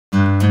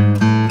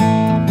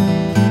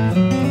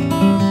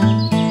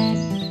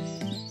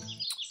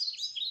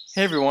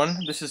Hey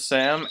everyone, this is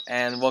Sam,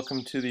 and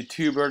welcome to the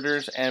two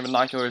birders and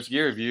binoculars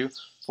gear review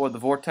for the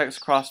Vortex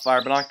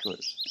Crossfire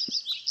binoculars.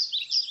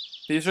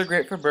 These are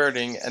great for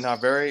birding and are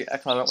very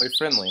economically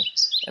friendly,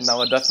 and I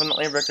would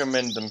definitely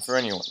recommend them for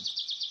anyone.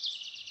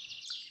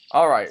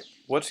 Alright,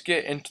 let's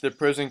get into the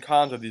pros and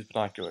cons of these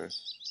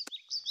binoculars.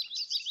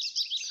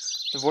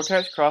 The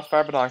Vortex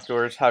Crossfire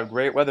binoculars have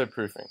great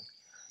weatherproofing.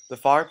 The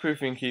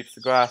fogproofing keeps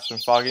the glass from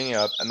fogging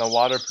up, and the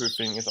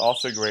waterproofing is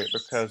also great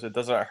because it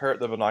doesn't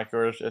hurt the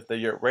binoculars if they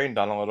get rained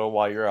on a little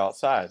while you're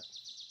outside.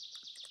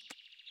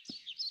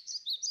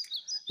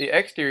 The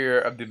exterior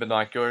of the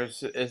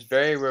binoculars is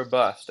very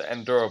robust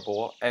and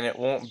durable, and it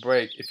won't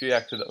break if you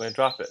accidentally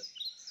drop it.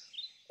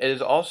 It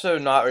is also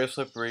not very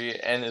slippery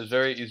and is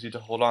very easy to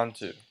hold on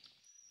to.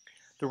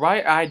 The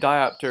right eye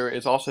diopter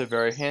is also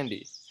very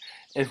handy.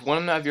 If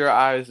one of your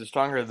eyes is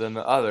stronger than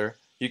the other,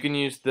 you can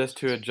use this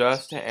to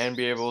adjust and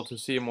be able to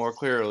see more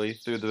clearly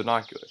through the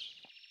binoculars.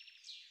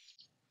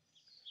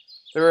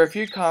 There are a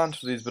few cons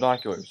for these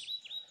binoculars.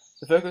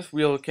 The focus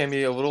wheel can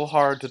be a little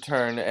hard to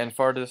turn and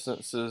far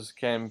distances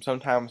can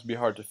sometimes be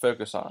hard to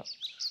focus on.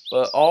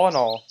 But all in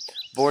all,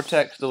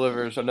 Vortex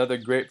delivers another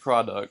great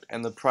product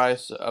and the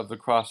price of the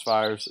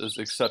Crossfires is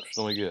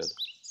exceptionally good.